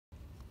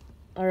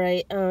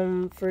Alright,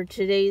 for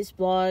today's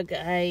blog,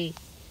 I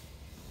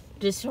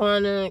just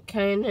want to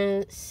kind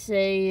of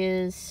say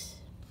is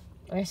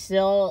I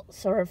still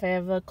sort of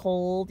have a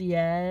cold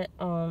yet.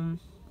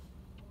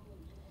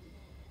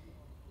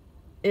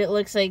 It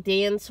looks like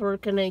Dan's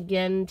working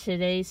again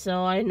today,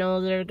 so I know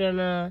they're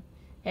gonna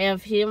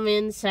have him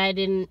inside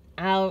and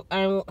out.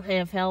 I won't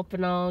have help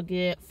and I'll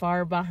get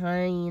far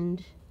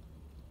behind.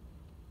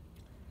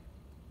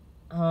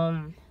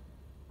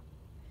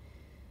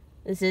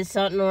 This is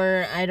something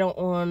where I don't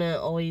want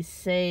to always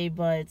say,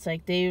 but it's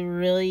like they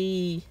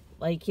really,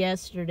 like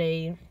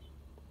yesterday,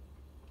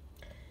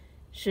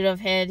 should have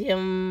had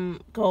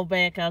him go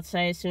back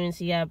outside as soon as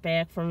he got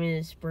back from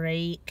his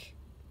break.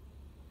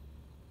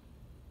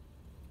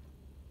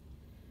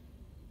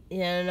 You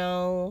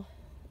know,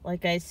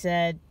 like I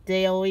said,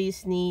 they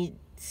always need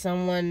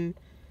someone,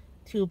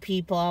 2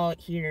 people out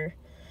here.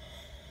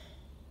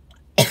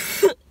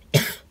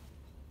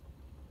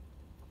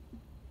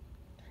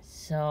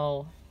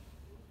 So,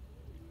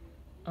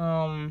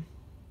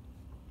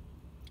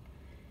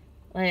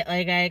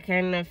 like I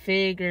kind of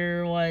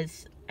figure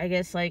was, I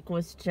guess, like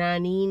with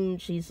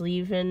Janine, she's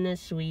leaving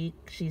this week.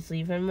 She's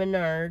leaving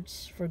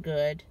Menards for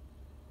good,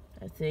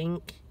 I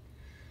think.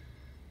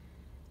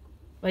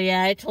 But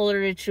yeah, I told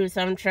her the truth.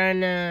 I'm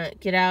trying to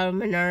get out of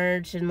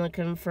Menards and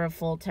looking for a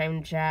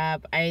full-time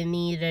job. I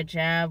need a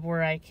job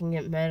where I can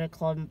get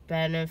medical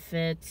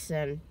benefits,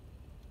 and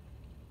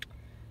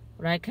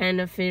what I kind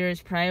of figure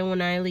is probably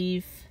when I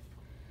leave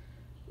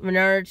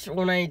Menards,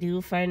 when I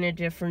do find a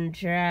different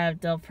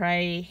job, they'll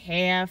probably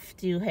have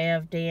to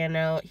have Dan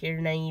out here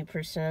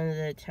 90% of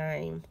the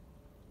time.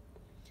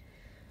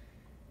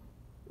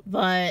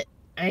 But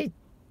I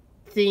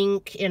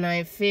think, and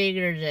I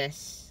figure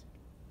this,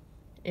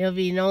 it'll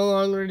be no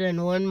longer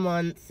than 1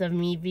 month of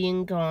me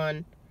being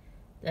gone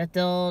that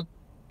they'll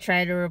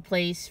try to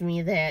replace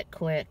me that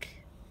quick.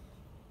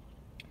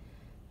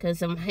 Because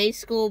some high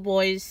school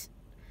boys,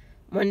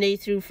 Monday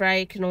through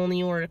Friday, can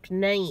only work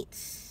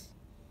nights.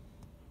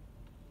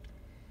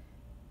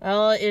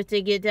 Well, if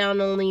they get down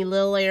to only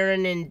Lil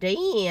Aaron and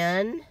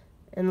Dan,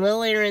 and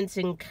Lil Aaron's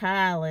in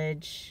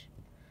college,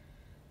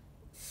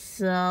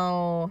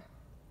 so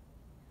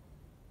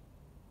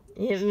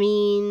it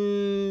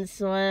means,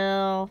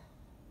 well,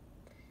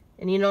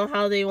 and you know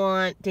how they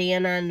want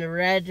Dan on the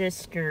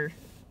register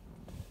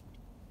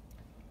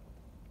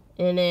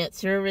and at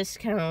service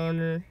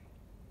counter.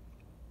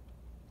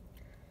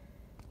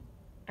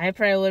 I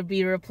probably would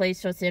be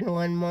replaced within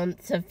 1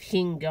 month of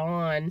being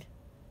gone.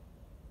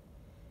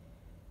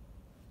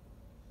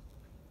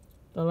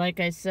 But like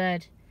I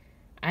said,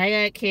 I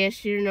got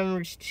cashier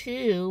numbers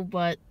too,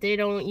 but they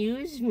don't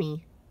use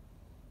me.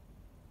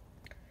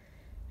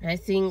 I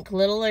think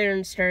Little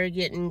Aaron started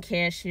getting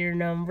cashier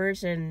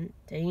numbers and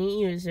they ain't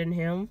using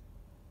him.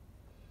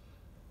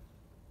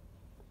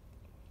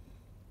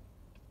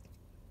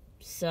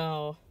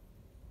 So,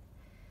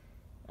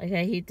 like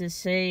I hate to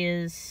say,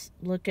 is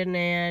looking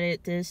at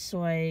it this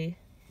way.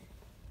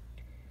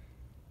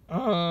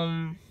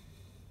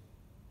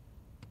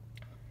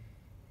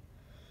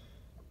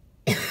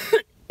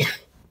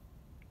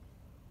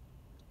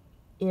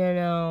 You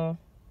know,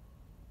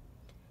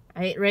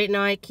 right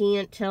now I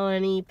can't tell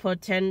any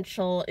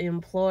potential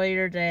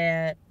employer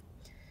that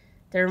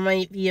there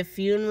might be a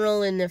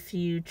funeral in the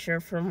future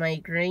for my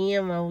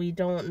grandma. We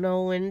don't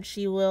know when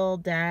she will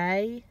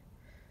die,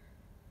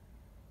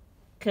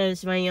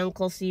 because my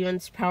Uncle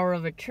Steven's power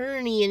of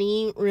attorney, and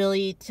he ain't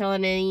really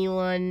telling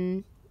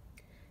anyone,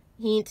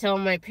 he ain't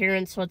telling my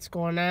parents what's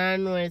going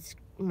on with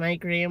my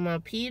grandma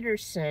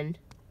Peterson.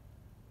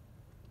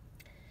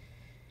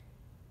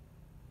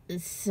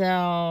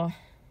 So,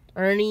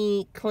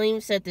 Ernie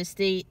claims that the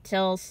state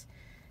tells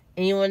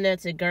anyone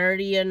that's a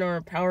guardian or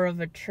a power of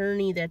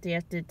attorney that they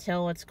have to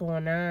tell what's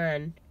going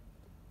on.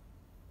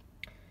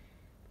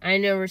 I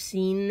never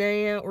seen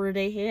that where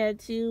they had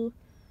to.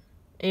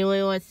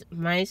 Anyway, with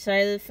my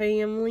side of the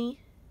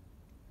family.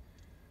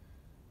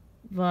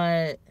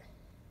 But,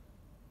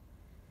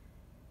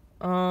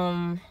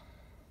 like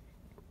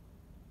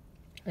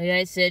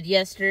I said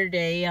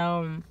yesterday,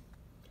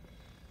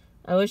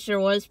 I wish there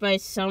was by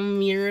some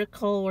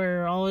miracle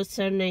where all of a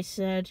sudden they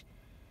said,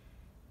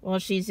 well,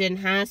 she's in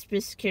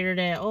hospice care,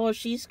 that, oh,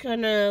 she's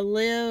gonna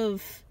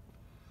live.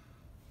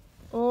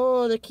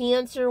 Oh, the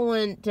cancer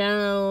went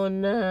down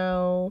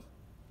now.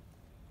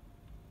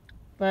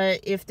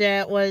 But if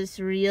that was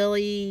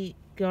really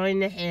going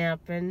to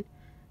happen,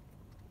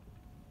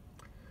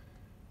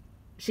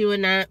 she would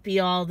not be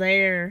all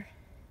there.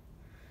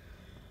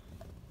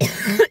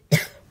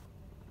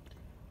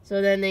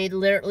 So then they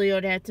literally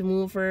would have to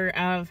move her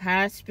out of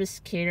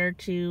hospice care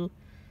to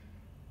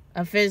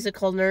a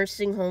physical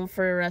nursing home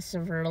for the rest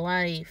of her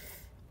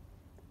life.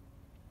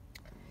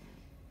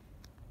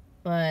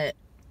 But,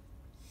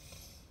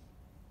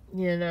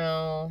 you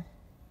know,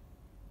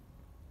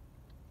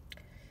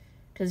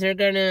 because they're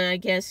gonna, I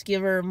guess,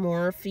 give her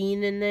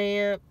morphine in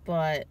that,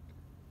 but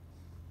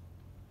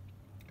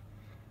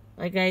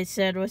like I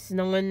said, with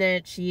knowing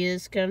that she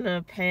is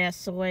gonna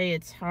pass away,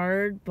 it's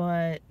hard,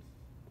 but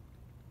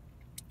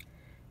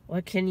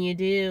what can you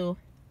do?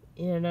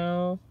 You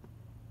know?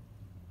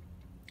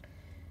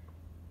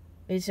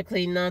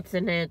 Basically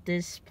nothing at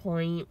this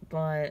point,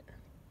 but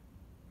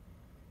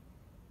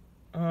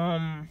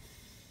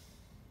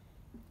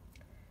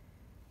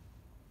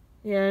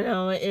you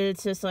know,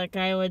 it's just like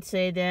I would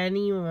say to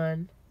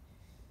anyone.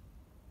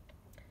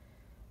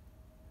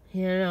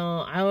 You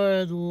know, I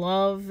would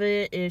love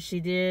it if she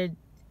did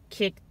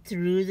kick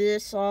through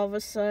this all of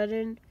a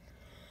sudden.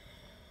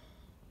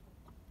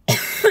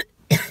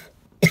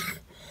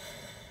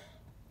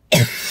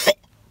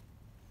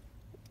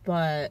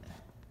 But,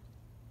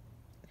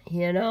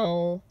 you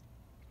know,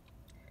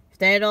 if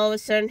that all of a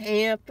sudden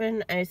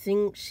happened, I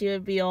think she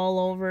would be all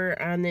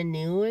over on the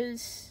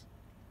news.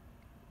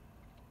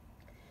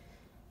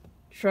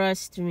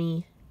 Trust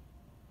me.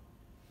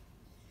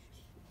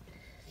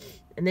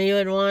 And they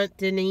would want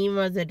the name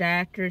of the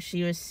doctor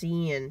she was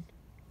seeing.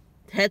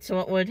 That's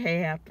what would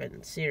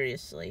happen,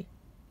 seriously.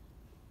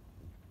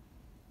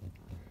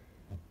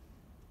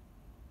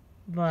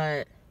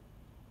 But,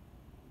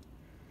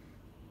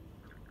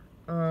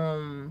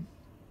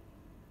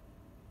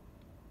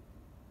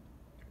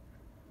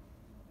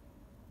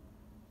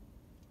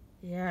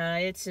 yeah,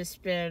 it's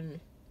just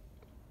been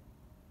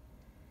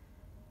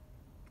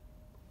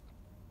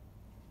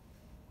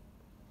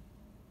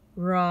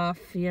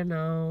rough, you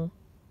know.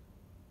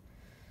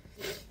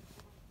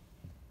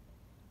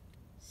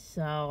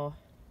 So,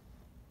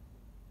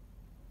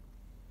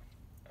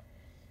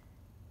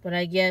 but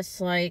I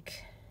guess,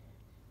 like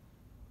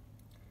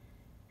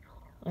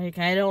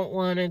I don't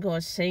want to go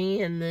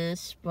saying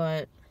this,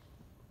 but,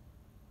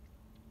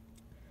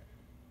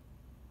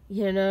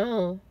 you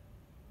know,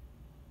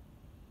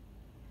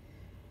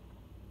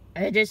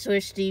 I just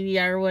wish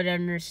DVR would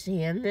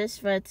understand this,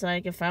 but it's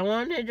like, if I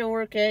wanted to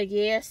work at a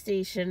gas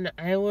station,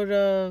 I would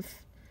have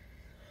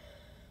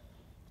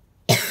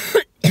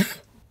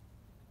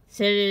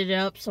set it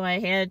up so I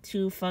had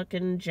 2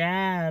 fucking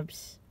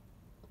jobs.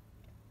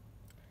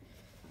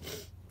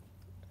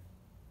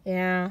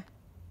 Yeah.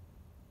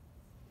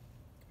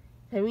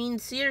 I mean,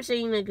 Sears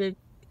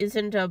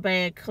isn't a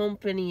bad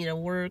company to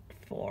work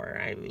for,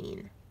 I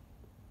mean,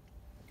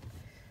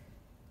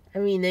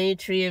 they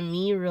treated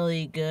me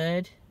really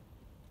good.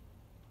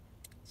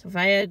 So if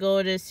I had to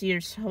go to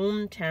Sears'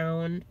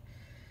 hometown,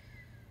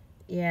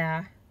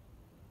 yeah.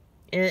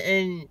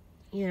 And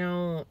you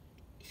know,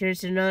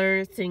 here's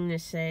another thing to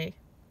say.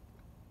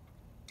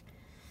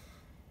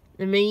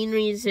 The main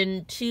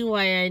reason, too,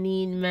 why I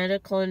need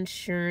medical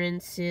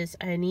insurance is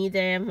I need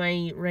to have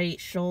my right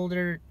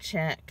shoulder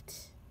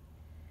checked.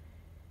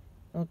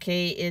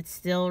 Okay, it's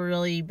still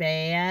really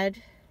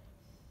bad.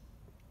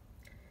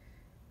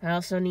 I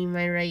also need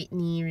my right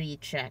knee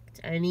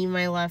rechecked. I need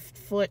my left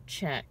foot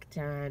checked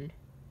on.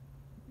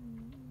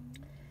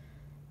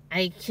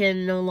 I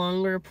can no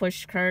longer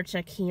push carts.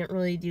 I can't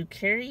really do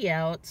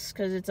carryouts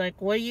because it's like,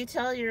 what do you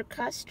tell your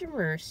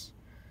customers?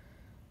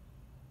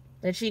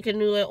 That she can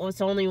do it with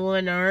only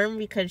one arm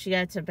because she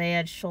got a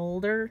bad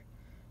shoulder?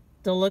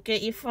 They'll look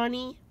at you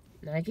funny?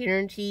 I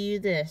guarantee you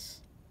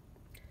this.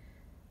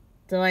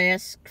 They'll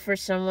ask for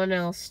someone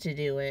else to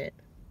do it.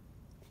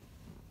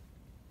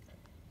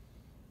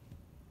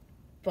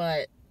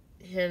 But,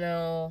 you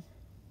know,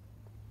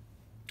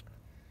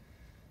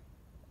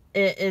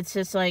 it's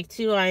just like,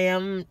 too, I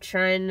am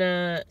trying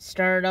to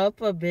start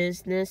up a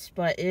business,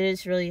 but it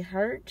is really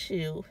hard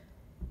to.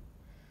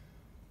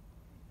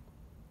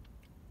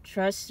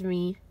 Trust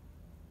me,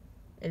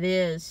 it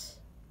is.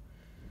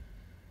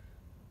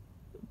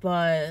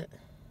 But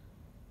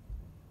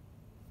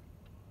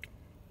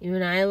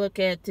even I look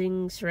at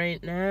things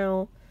right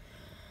now,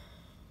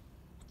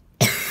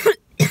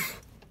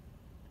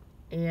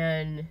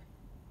 and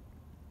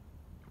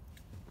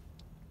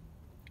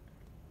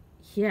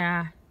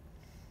yeah.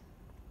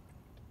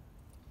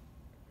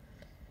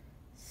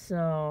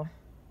 So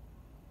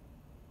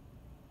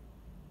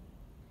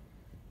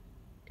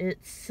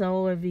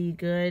would be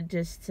good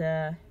just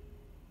to,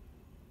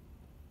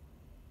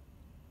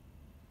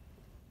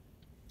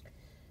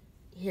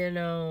 you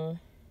know,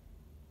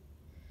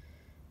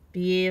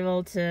 be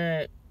able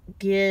to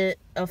get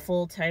a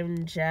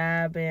full-time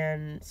job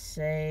and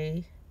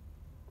say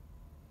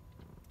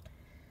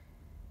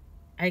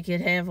I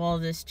could have all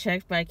this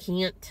checked, but I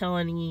can't tell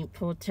any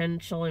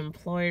potential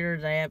employer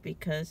that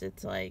because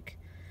it's like,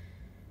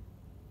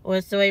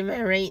 what's the way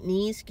my right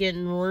knee's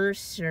getting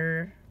worse,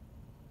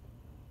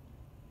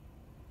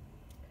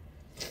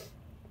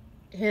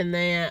 and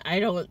that I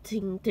don't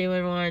think they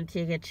would want to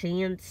take a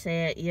chance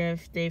at you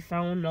if they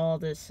found all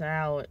this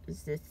out,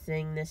 is the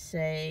thing to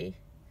say.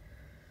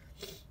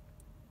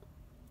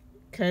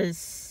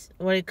 Because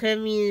what it could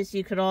mean is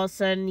you could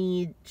also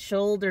need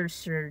shoulder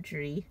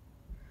surgery.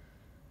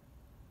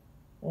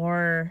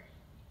 Or,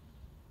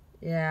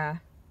 yeah.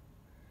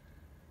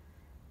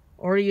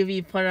 Or you'd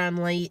be put on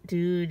light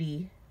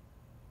duty.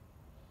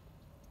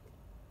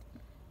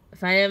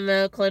 If I had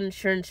medical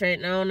insurance right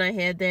now and I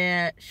had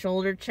that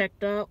shoulder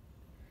checked up,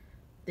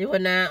 they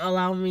would not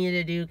allow me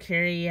to do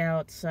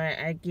carryouts.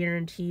 I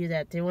guarantee you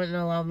that. They wouldn't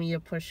allow me to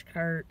push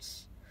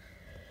carts.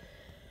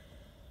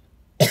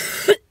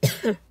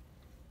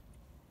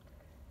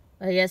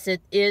 I guess it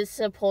is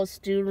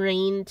supposed to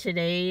rain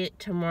today,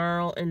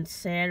 tomorrow, and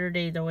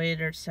Saturday, the way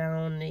they're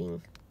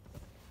sounding.